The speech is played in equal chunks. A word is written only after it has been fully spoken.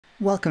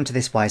Welcome to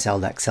this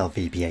Wiseowl Excel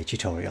VBA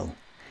tutorial.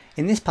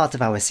 In this part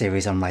of our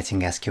series on writing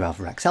SQL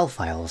for Excel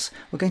files,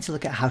 we're going to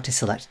look at how to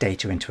select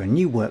data into a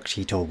new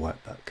worksheet or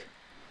workbook.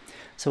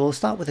 So we'll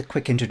start with a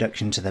quick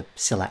introduction to the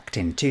select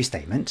into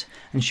statement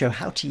and show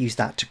how to use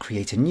that to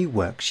create a new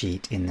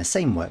worksheet in the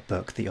same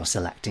workbook that you're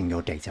selecting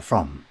your data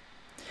from.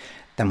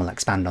 Then we'll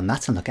expand on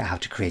that and look at how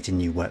to create a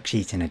new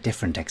worksheet in a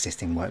different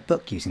existing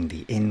workbook using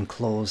the in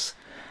clause.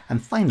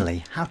 And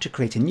finally, how to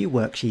create a new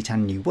worksheet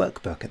and new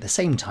workbook at the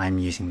same time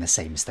using the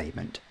same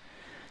statement.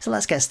 So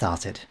let's get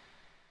started.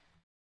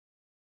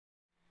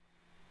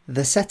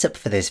 The setup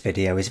for this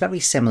video is very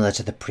similar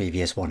to the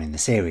previous one in the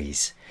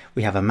series.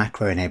 We have a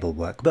macro-enabled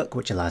workbook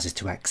which allows us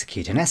to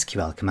execute an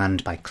SQL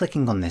command by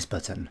clicking on this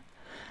button.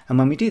 And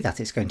when we do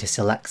that, it's going to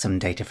select some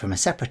data from a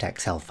separate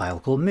Excel file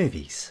called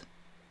movies.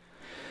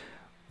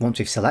 Once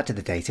we've selected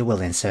the data,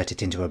 we'll insert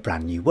it into a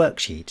brand new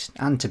worksheet,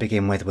 and to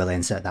begin with we'll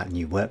insert that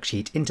new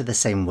worksheet into the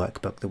same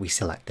workbook that we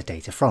select the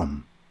data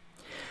from.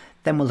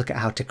 Then we'll look at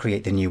how to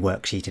create the new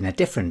worksheet in a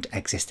different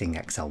existing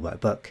Excel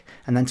workbook,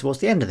 and then towards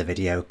the end of the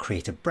video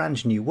create a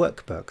brand new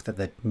workbook that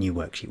the new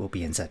worksheet will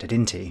be inserted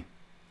into.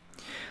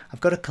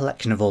 I've got a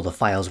collection of all the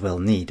files we'll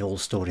need all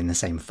stored in the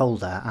same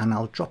folder, and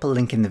I'll drop a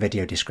link in the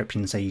video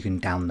description so you can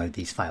download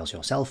these files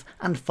yourself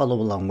and follow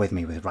along with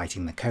me with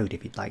writing the code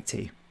if you'd like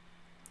to.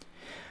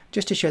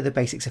 Just to show the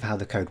basics of how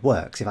the code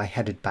works, if I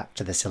headed back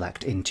to the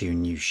Select Into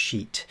New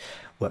Sheet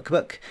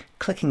workbook,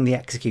 clicking the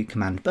Execute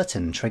Command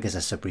button triggers a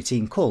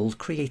subroutine called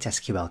Create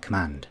SQL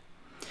Command.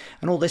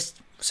 And all this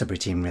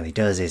subroutine really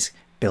does is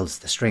builds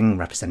the string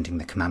representing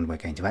the command we're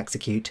going to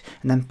execute,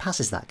 and then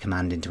passes that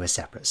command into a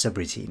separate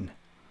subroutine.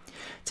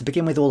 To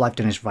begin with, all I've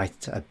done is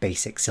write a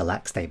basic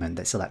select statement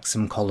that selects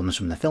some columns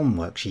from the film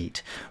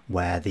worksheet,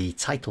 where the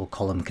title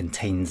column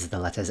contains the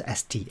letters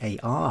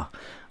STAR,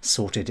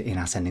 sorted in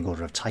ascending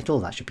order of title.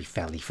 That should be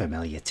fairly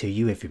familiar to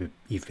you if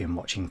you've been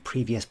watching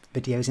previous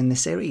videos in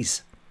this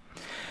series.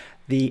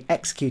 The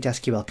execute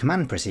SQL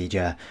command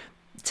procedure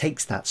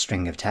takes that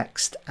string of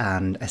text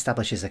and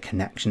establishes a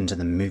connection to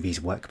the movies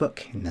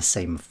workbook in the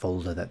same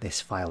folder that this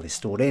file is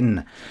stored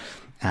in,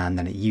 and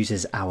then it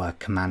uses our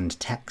command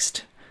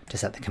text to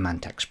set the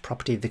command text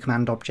property of the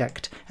command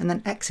object and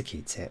then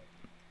executes it.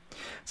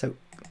 So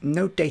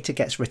no data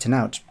gets written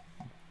out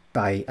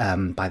by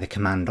the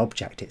command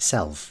object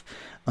itself,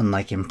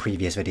 unlike in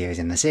previous videos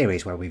in the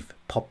series where we've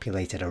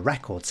populated a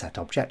record set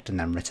object and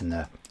then written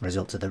the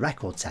results of the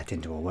record set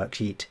into a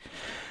worksheet.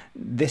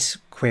 This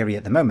query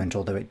at the moment,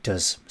 although it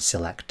does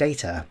select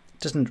data,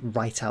 doesn't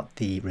write out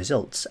the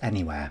results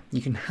anywhere.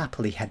 You can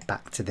happily head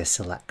back to this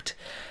Select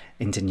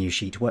Into New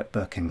Sheet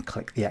workbook and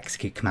click the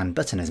Execute Command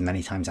button as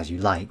many times as you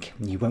like.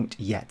 You won't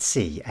yet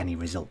see any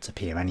results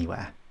appear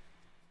anywhere.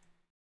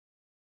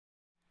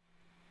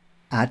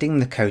 Adding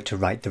the code to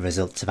write the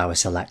results of our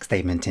select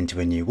statement into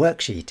a new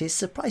worksheet is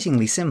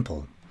surprisingly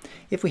simple.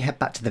 If we head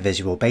back to the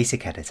Visual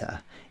Basic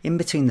editor, in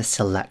between the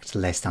select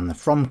list and the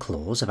from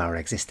clause of our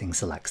existing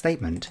select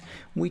statement,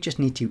 we just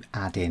need to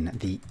add in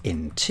the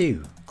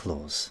into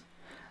clause.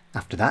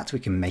 After that, we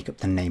can make up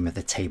the name of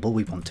the table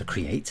we want to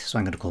create, so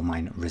I'm going to call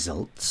mine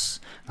results.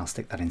 I'll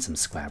stick that in some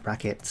square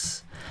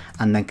brackets,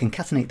 and then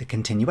concatenate the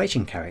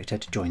continuation character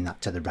to join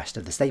that to the rest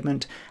of the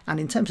statement, and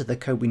in terms of the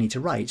code we need to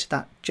write,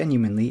 that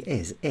genuinely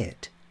is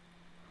it.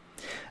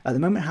 At the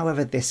moment,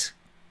 however, this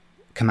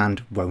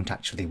command won't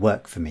actually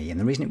work for me, and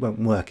the reason it won't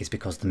work is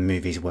because the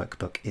movies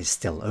workbook is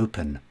still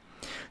open.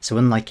 So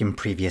unlike in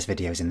previous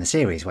videos in the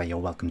series where you're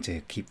welcome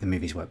to keep the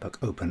movies workbook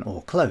open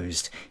or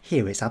closed,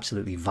 here it's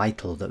absolutely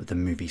vital that the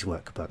movies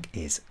workbook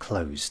is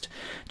closed.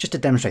 Just to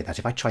demonstrate that,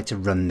 if I try to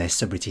run this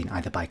subroutine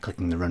either by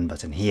clicking the run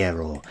button here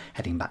or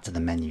heading back to the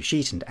menu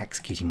sheet and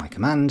executing my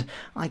command,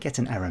 I get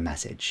an error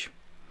message.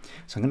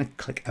 So I'm going to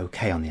click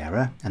OK on the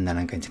error, and then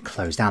I'm going to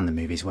close down the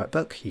movies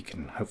workbook. You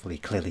can hopefully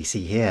clearly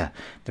see here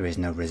there is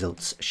no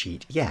results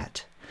sheet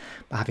yet.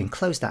 But having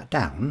closed that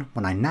down,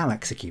 when I now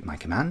execute my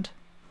command,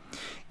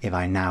 if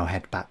I now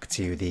head back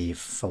to the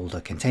folder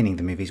containing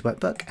the movies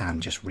workbook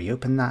and just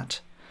reopen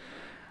that,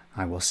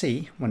 I will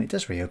see when it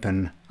does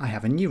reopen, I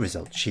have a new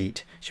results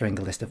sheet showing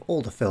a list of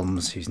all the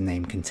films whose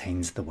name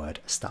contains the word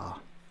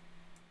star.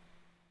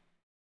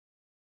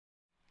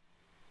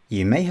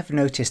 You may have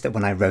noticed that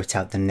when I wrote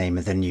out the name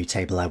of the new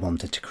table I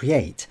wanted to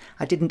create,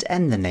 I didn't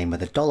end the name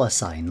with a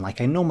 $sign like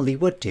I normally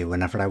would do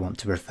whenever I want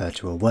to refer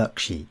to a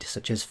worksheet,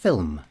 such as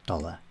film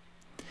 $.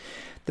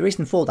 The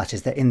reason for that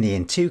is that in the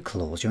into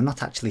clause you're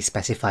not actually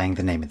specifying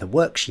the name of the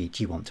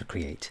worksheet you want to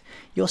create,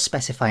 you're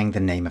specifying the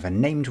name of a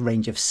named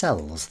range of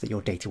cells that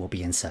your data will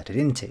be inserted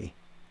into.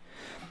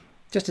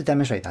 Just to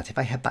demonstrate that, if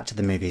I head back to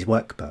the movies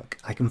workbook,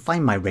 I can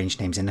find my range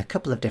names in a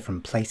couple of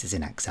different places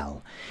in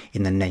Excel.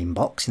 In the name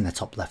box in the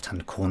top left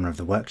hand corner of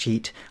the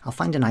worksheet, I'll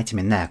find an item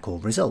in there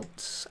called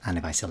results, and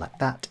if I select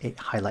that, it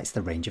highlights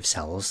the range of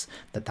cells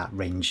that that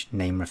range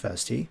name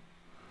refers to.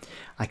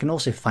 I can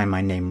also find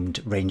my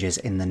named ranges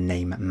in the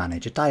Name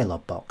Manager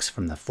dialog box.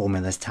 From the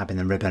Formulas tab in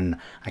the ribbon,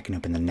 I can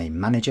open the Name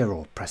Manager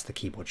or press the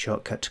keyboard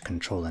shortcut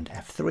Ctrl and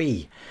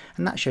F3,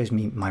 and that shows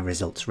me my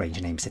results range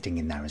name sitting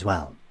in there as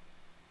well.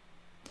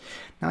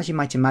 Now, as you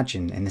might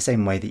imagine, in the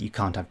same way that you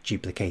can't have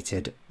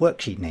duplicated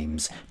worksheet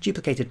names,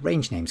 duplicated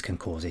range names can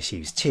cause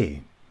issues too.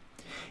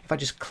 If I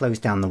just close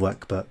down the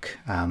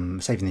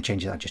workbook, saving the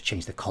changes, I just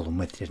changed the column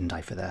width, didn't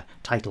I, for the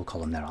title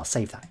column there, I'll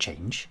save that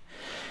change.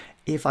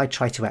 If I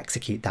try to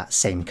execute that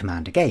same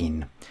command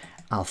again,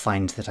 I'll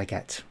find that I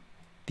get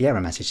the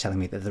error message telling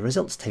me that the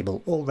results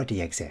table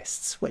already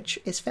exists, which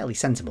is fairly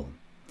sensible.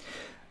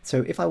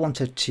 So if I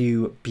wanted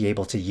to be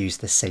able to use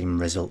the same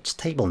results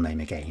table name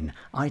again,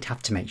 I'd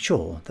have to make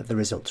sure that the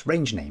results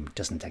range name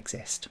doesn't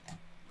exist.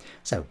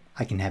 So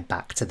I can head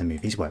back to the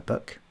movies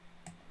workbook,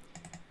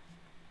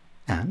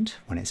 and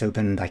when it's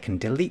opened I can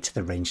delete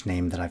the range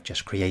name that I've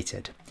just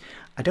created.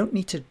 I don't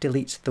need to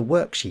delete the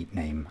worksheet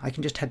name. I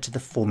can just head to the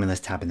Formulas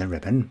tab in the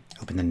ribbon,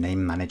 open the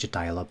Name Manager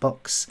dialog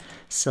box,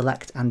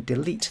 select and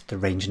delete the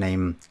range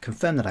name,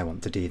 confirm that I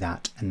want to do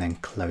that, and then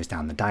close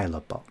down the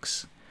dialog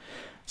box.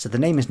 So the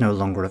name is no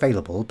longer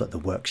available, but the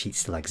worksheet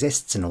still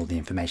exists and all the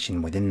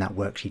information within that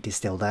worksheet is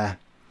still there.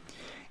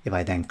 If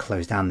I then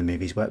close down the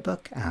movies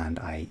workbook and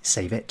I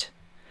save it,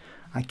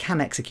 I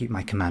can execute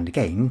my command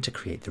again to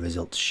create the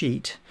results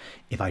sheet.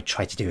 If I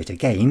try to do it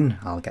again,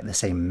 I'll get the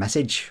same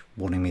message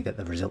warning me that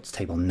the results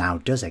table now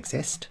does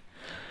exist.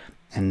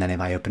 And then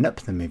if I open up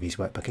the movies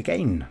workbook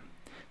again,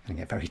 I'm going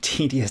to get very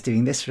tedious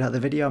doing this throughout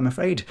the video, I'm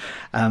afraid.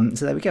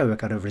 So there we go, we've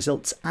got a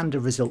results and a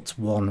results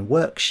one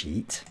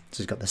worksheet.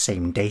 So it's got the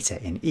same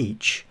data in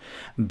each,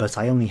 but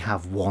I only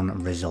have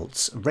one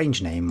results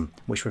range name,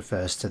 which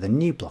refers to the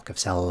new block of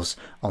cells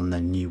on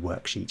the new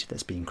worksheet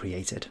that's being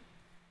created.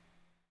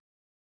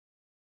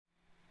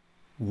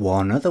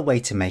 One other way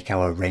to make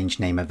our range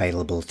name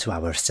available to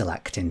our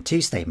select in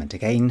to statement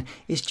again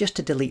is just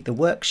to delete the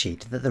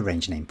worksheet that the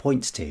range name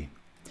points to.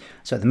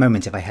 So at the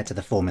moment, if I head to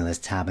the Formulas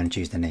tab and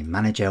choose the Name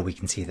Manager, we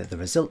can see that the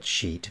results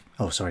sheet,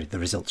 the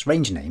results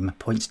range name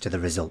points to the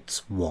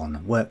results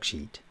one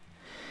worksheet.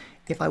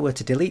 If I were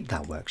to delete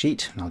that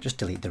worksheet, and I'll just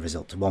delete the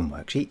results one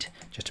worksheet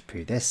just to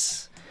prove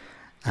this,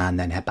 and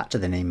then head back to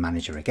the Name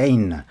Manager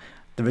again,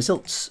 the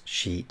results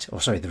sheet,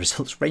 the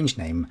results range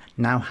name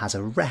now has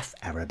a ref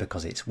error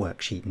because its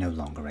worksheet no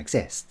longer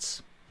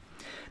exists.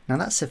 Now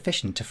that's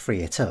sufficient to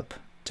free it up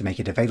to make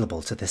it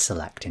available to the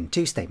select in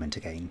to statement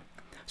again.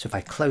 So if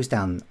I close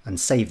down and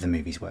save the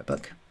movies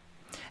workbook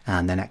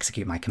and then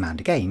execute my command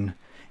again,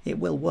 it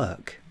will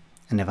work.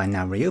 And if I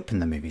now reopen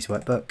the movies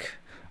workbook,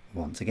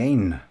 once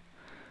again,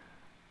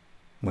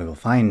 we will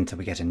find that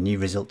we get a new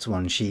results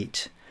one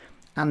sheet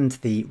and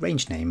the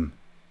range name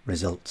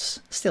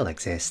results still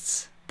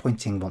exists,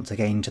 pointing once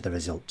again to the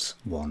results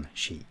one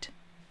sheet.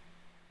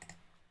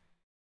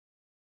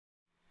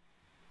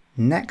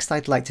 Next,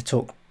 I'd like to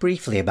talk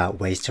briefly about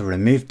ways to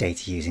remove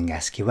data using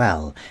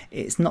SQL.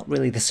 It's not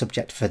really the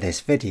subject for this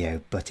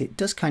video, but it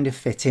does kind of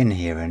fit in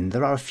here, and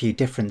there are a few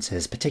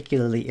differences,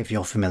 particularly if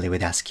you're familiar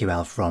with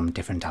SQL from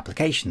different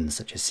applications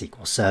such as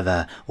SQL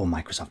Server or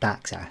Microsoft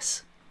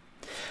Access.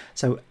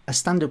 So a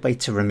standard way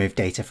to remove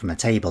data from a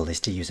table is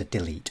to use a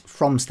delete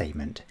from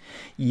statement.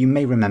 You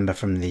may remember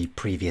from the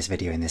previous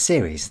video in the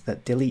series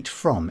that delete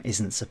from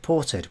isn't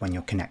supported when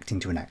you're connecting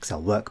to an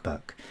Excel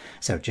workbook.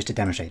 So just to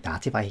demonstrate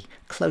that, if I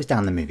close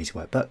down the movies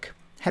workbook,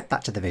 head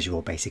back to the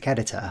Visual Basic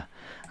Editor,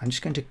 I'm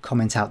just going to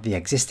comment out the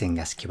existing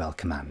SQL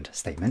command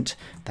statement,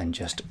 then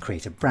just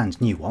create a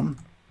brand new one.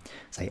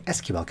 Say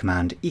SQL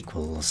command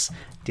equals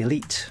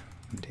delete,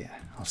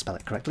 I'll spell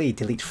it correctly,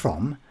 delete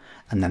from,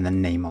 and then the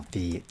name of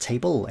the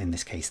table, in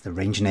this case the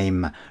range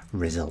name,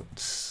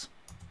 results.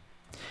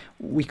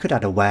 We could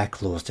add a where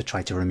clause to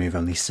try to remove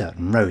only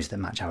certain rows that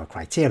match our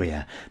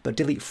criteria, but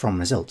delete from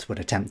results would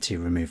attempt to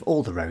remove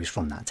all the rows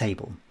from that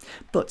table.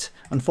 But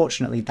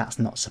unfortunately that's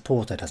not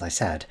supported, as I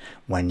said,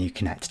 when you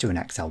connect to an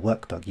Excel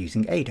workbook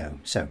using ADO,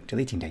 so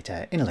deleting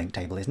data in a linked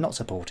table is not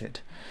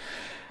supported.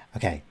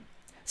 Okay,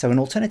 so an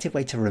alternative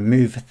way to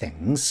remove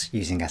things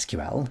using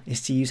SQL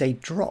is to use a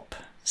drop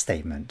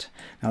statement.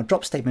 Now a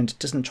drop statement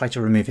doesn't try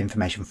to remove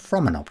information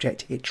from an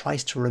object, it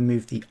tries to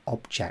remove the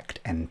object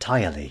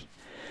entirely.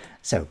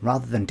 So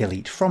rather than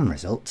delete from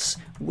results,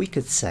 we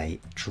could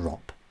say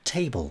drop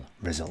table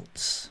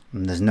results.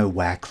 And there's no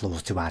where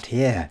clause to add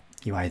here.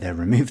 You either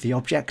remove the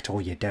object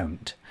or you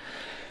don't.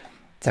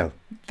 So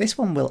this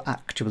one will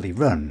actually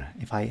run.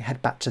 If I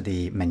head back to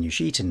the menu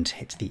sheet and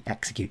hit the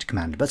execute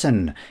command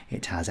button,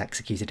 it has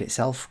executed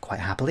itself quite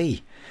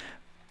happily.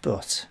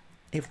 But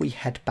if we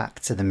head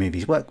back to the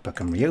movies workbook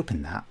and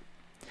reopen that,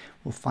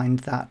 we'll find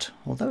that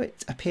although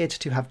it appeared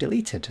to have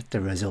deleted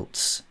the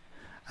results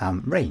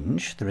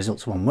range, the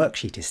results one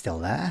worksheet is still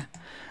there,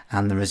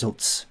 and the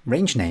results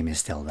range name is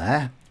still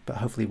there, but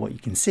hopefully what you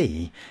can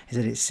see is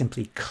that it's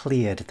simply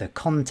cleared the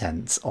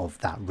contents of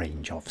that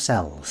range of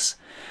cells.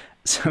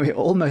 So it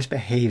almost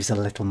behaves a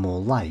little more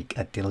like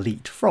a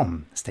delete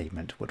from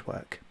statement would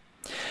work.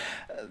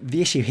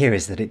 The issue here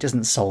is that it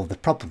doesn't solve the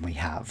problem we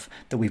have,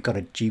 that we've got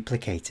a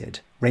duplicated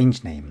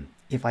range name.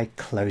 If I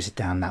close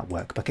down that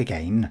workbook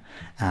again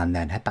and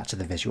then head back to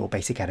the Visual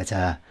Basic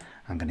Editor,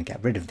 I'm going to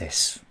get rid of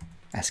this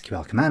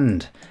SQL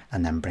command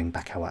and then bring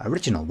back our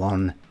original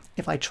one.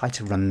 if I try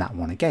to run that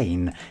one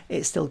again,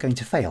 it's still going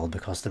to fail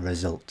because the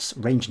result's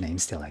range name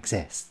still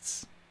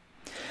exists.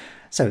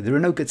 So there are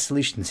no good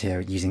solutions here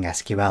using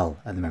SQL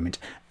at the moment.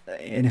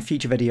 In a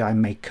future video I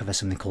may cover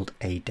something called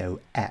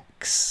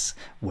ADOX,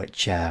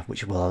 which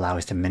will allow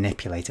us to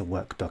manipulate a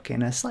workbook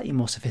in a slightly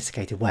more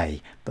sophisticated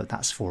way, but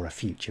that's for a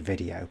future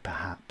video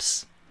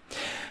perhaps.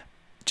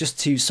 Just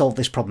to solve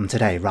this problem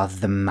today, rather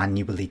than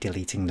manually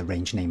deleting the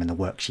range name in the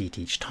worksheet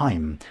each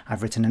time,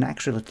 I've written an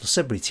extra little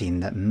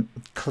subroutine that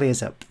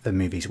clears up the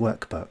movies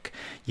workbook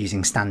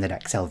using standard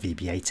Excel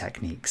VBA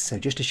techniques. So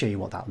just to show you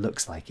what that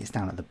looks like, it's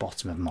down at the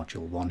bottom of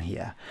module 1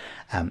 here.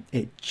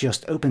 It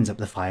just opens up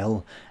the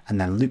file and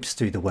then loops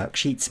through the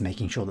worksheets,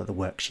 making sure that the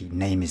worksheet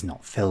name is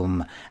not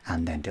film,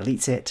 and then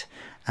deletes it.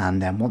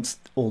 And then once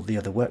all the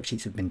other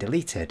worksheets have been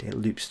deleted, it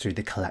loops through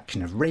the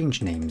collection of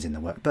range names in the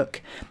workbook.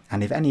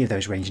 And if any of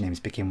those range names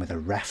begin with a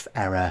ref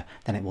error,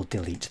 then it will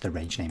delete the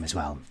range name as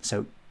well.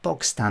 So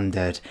bog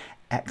standard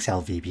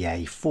Excel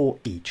VBA for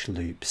each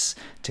loops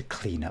to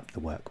clean up the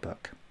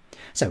workbook.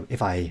 So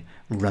if I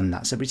run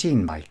that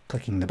subroutine by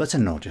clicking the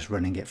button or just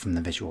running it from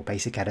the Visual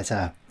Basic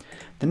Editor,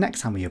 the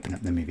next time we open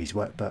up the movies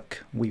workbook,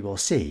 we will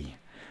see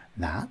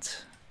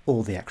that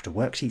all the extra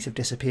worksheets have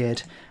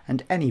disappeared,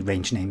 and any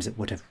range names that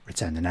would have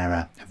returned an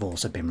error have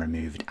also been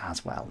removed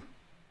as well.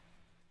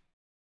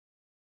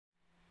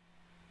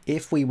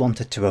 If we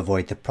wanted to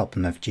avoid the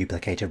problem of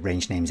duplicated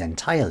range names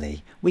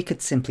entirely, we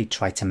could simply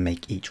try to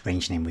make each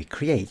range name we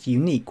create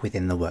unique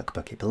within the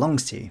workbook it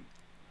belongs to.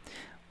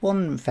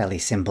 One fairly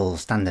simple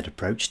standard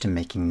approach to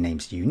making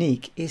names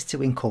unique is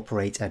to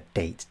incorporate a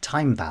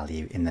date-time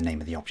value in the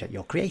name of the object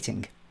you're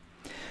creating.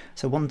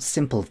 So one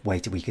simple way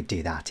that we could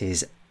do that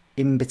is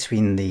in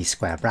between the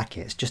square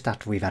brackets, just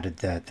after we've added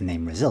the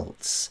name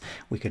results,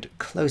 we could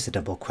close the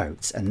double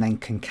quotes and then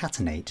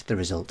concatenate the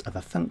result of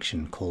a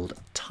function called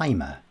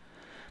timer.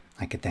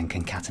 I could then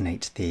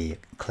concatenate the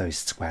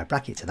closed square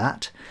bracket to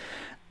that.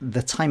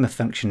 The timer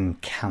function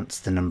counts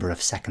the number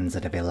of seconds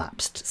that have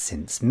elapsed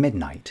since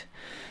midnight.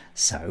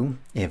 So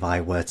if I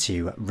were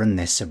to run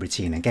this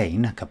subroutine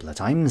again a couple of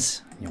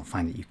times, you'll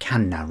find that you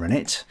can now run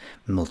it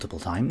multiple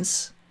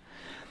times.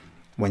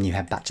 When you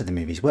head back to the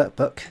movies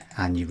workbook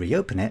and you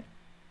reopen it,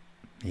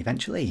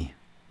 eventually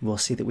we'll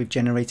see that we've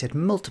generated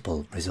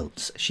multiple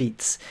results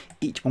sheets,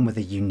 each one with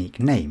a unique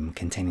name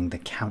containing the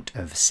count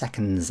of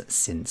seconds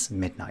since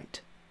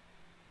midnight.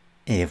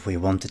 If we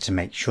wanted to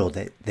make sure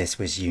that this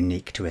was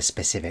unique to a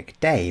specific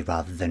day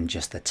rather than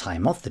just the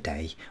time of the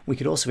day, we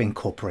could also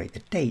incorporate the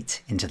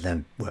date into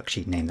the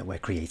worksheet name that we're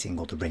creating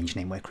or the range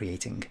name we're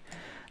creating.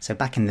 So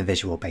back in the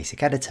Visual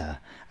Basic Editor,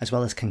 as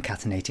well as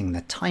concatenating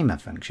the timer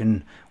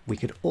function, we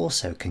could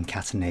also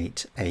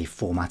concatenate a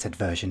formatted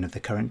version of the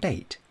current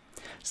date.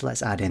 So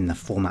let's add in the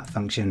format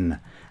function,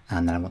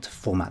 and then I want to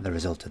format the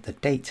result of the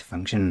date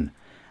function,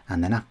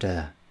 and then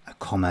after a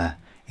comma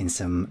in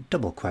some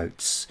double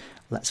quotes,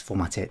 let's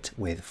format it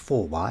with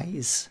 4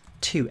 Y's,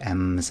 2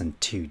 M's and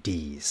 2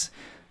 D's.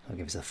 So it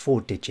gives us a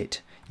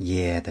 4-digit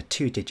year, the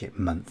 2-digit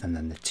month, and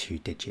then the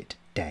 2-digit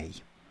day.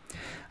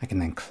 I can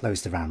then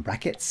close the round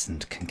brackets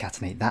and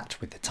concatenate that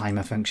with the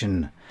timer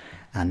function,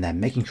 and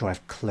then making sure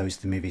I've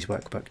closed the movies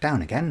workbook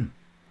down again.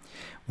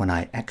 When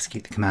I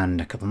execute the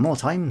command a couple more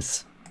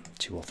times,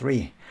 2 or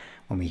 3,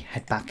 when we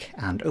head back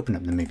and open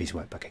up the movies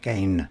workbook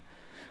again,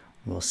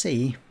 we'll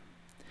see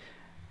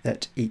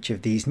that each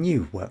of these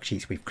new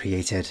worksheets we've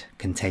created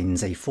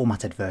contains a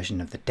formatted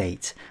version of the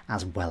date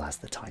as well as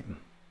the time.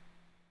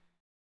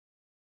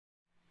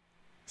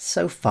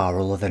 So far,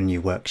 all of the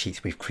new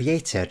worksheets we've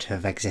created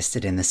have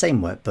existed in the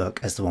same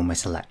workbook as the one we're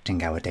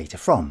selecting our data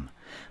from,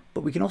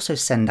 but we can also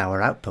send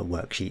our output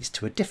worksheets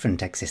to a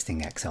different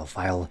existing Excel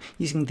file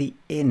using the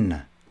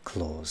in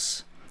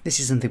clause. This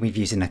is something we've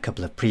used in a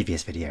couple of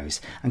previous videos.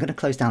 I'm going to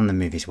close down the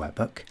movies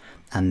workbook,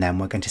 and then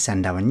we're going to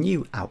send our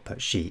new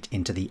output sheet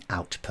into the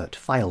output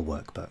file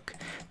workbook.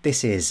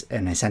 This is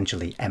an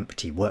essentially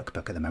empty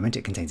workbook at the moment.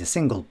 It contains a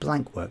single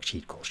blank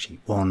worksheet called sheet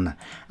 1,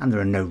 and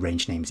there are no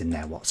range names in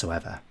there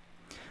whatsoever.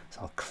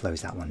 So I'll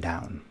close that one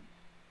down.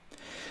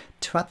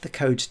 To add the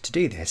code to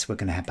do this, we're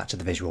going to head back to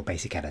the Visual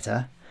Basic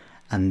Editor,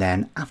 and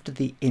then after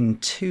the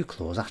in_to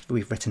clause, after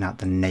we've written out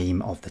the name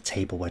of the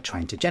table we're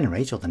trying to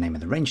generate, or the name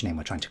of the range name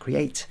we're trying to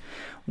create,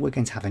 we're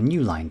going to have a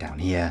new line down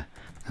here,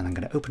 and I'm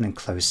going to open and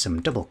close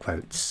some double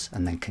quotes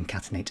and then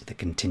concatenate the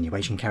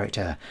continuation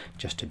character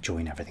just to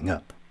join everything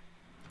up.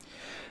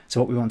 So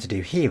what we want to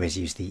do here is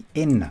use the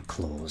in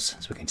clause.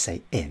 So we're going to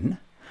say in,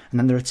 and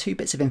then there are 2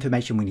 bits of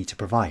information we need to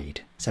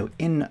provide. So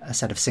in a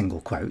set of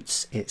single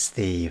quotes, it's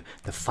the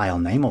file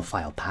name or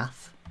file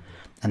path.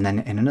 And then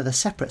in another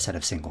separate set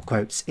of single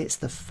quotes, it's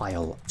the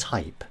file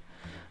type.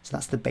 So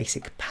that's the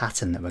basic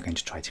pattern that we're going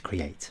to try to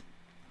create.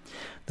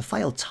 The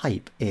file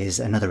type is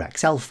another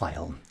Excel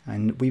file,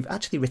 and we've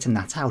actually written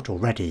that out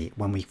already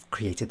when we've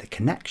created the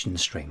connection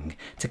string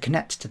to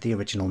connect to the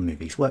original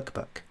movies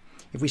workbook.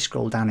 If we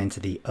scroll down into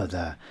the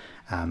other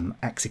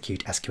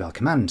execute SQL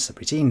command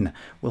subroutine,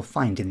 we'll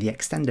find in the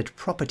extended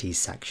properties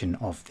section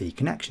of the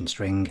connection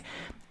string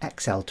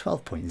Excel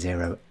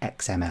 12.0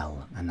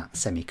 XML, and that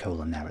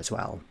semicolon there as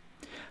well.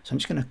 So I'm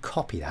just going to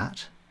copy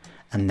that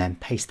and then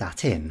paste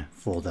that in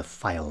for the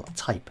file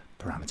type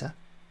parameter.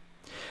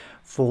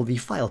 For the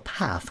file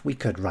path, we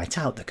could write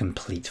out the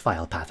complete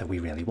file path if we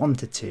really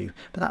wanted to,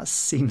 but that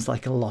seems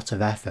like a lot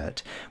of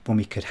effort when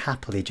we could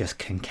happily just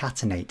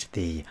concatenate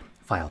the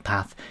file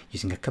path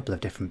using a couple of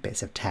different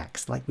bits of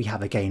text, like we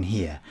have again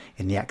here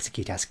in the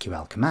execute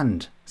SQL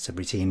command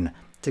subroutine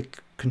to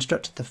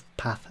construct the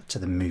path to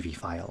the movie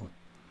file.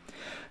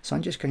 So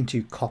I'm just going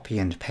to copy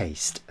and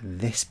paste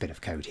this bit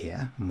of code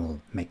here, and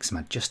we'll make some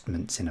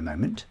adjustments in a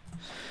moment.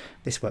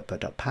 This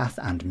workbook.path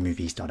and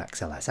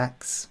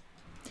movies.xlsx.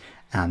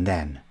 And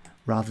then,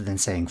 rather than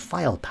saying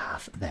file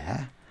path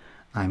there,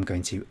 I'm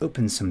going to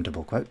open some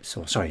double quotes,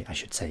 or sorry, I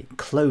should say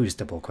close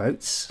double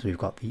quotes. So we've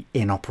got the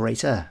in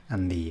operator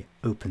and the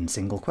open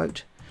single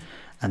quote,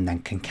 and then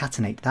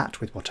concatenate that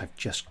with what I've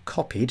just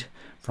copied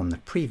from the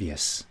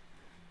previous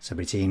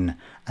subroutine,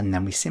 and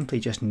then we simply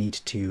just need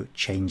to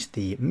change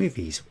the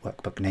movies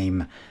workbook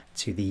name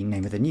to the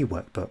name of the new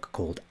workbook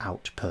called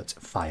output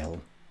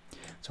file.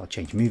 So I'll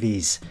change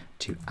movies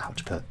to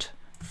output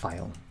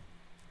file.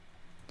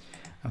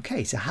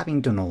 Okay, so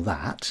having done all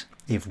that,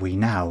 if we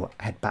now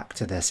head back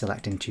to the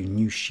select into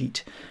new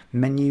sheet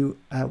menu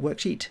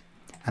worksheet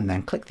and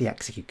then click the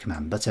execute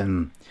command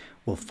button,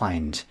 we'll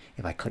find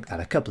if I click that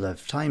a couple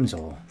of times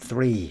or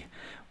 3,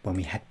 when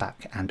we head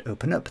back and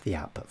open up the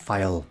output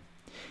file,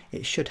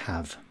 it should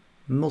have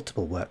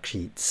multiple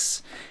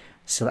worksheets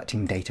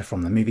selecting data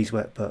from the movies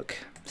workbook,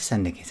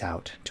 sending it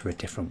out to a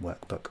different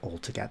workbook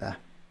altogether.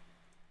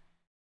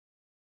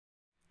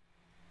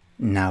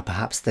 Now,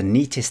 perhaps the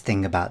neatest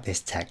thing about this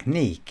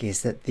technique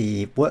is that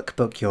the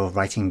workbook you're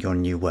writing your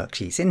new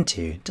worksheets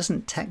into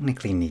doesn't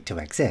technically need to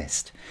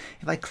exist.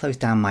 If I close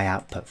down my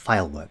output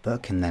file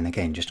workbook and then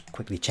again just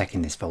quickly check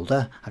in this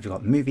folder, I've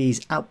got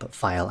movies, output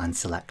file and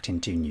select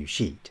into new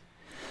sheet.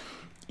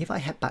 If I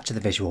head back to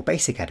the Visual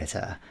Basic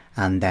editor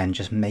and then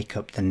just make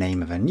up the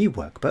name of a new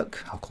workbook,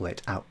 I'll call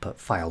it output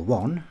file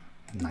 1,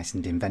 nice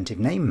and inventive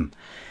name.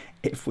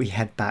 If we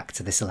head back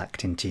to the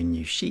select into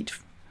new sheet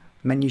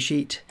menu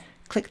sheet,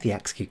 click the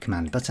execute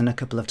command button a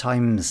couple of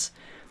times,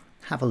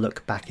 have a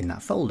look back in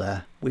that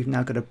folder, we've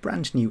now got a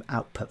brand new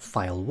output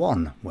file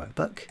 1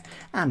 workbook,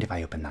 and if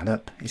I open that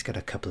up, it's got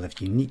a couple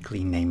of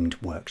uniquely named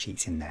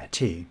worksheets in there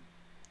too.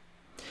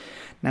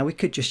 Now we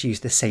could just use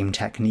the same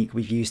technique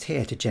we've used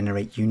here to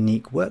generate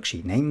unique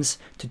worksheet names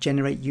to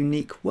generate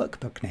unique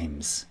workbook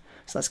names.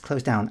 So let's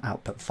close down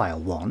output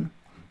file 1,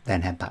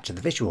 then head back to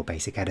the Visual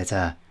Basic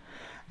editor,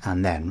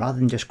 and then rather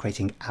than just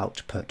creating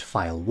output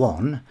file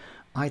 1,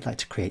 I'd like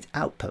to create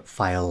output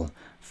file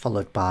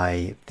followed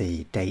by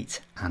the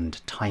date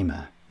and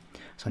timer.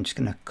 So I'm just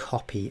going to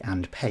copy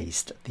and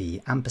paste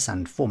the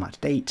ampersand format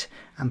date,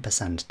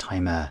 ampersand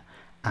timer,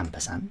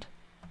 ampersand.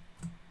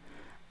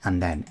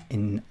 And then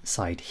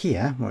inside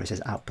here, where it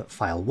says output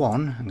file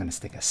 1, I'm going to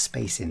stick a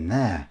space in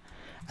there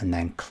and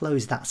then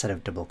close that set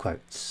of double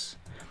quotes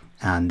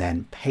and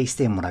then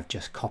paste in what I've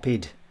just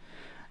copied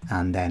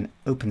and then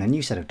open a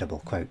new set of double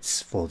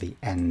quotes for the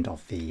end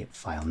of the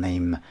file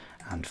name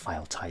and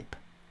file type.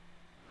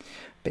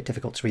 Bit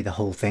difficult to read the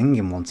whole thing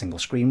in one single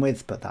screen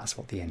width, but that's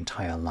what the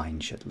entire line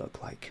should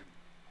look like.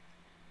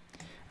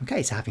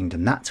 Okay, so having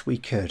done that, we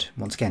could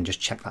once again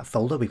just check that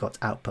folder. We've got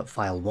output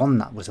file 1,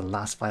 that was the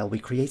last file we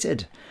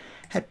created.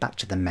 Head back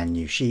to the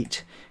menu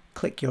sheet,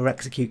 click your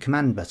execute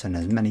command button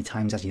as many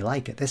times as you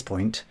like at this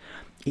point.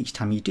 Each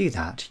time you do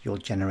that, you'll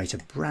generate a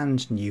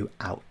brand new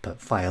output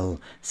file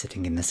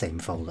sitting in the same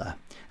folder.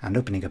 And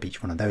opening up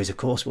each one of those, of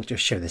course, will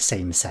just show the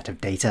same set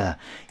of data.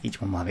 Each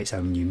one will have its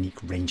own unique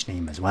range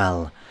name as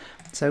well.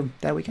 So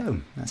there we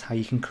go. That's how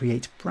you can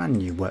create brand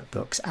new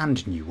workbooks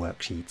and new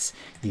worksheets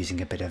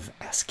using a bit of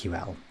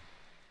SQL.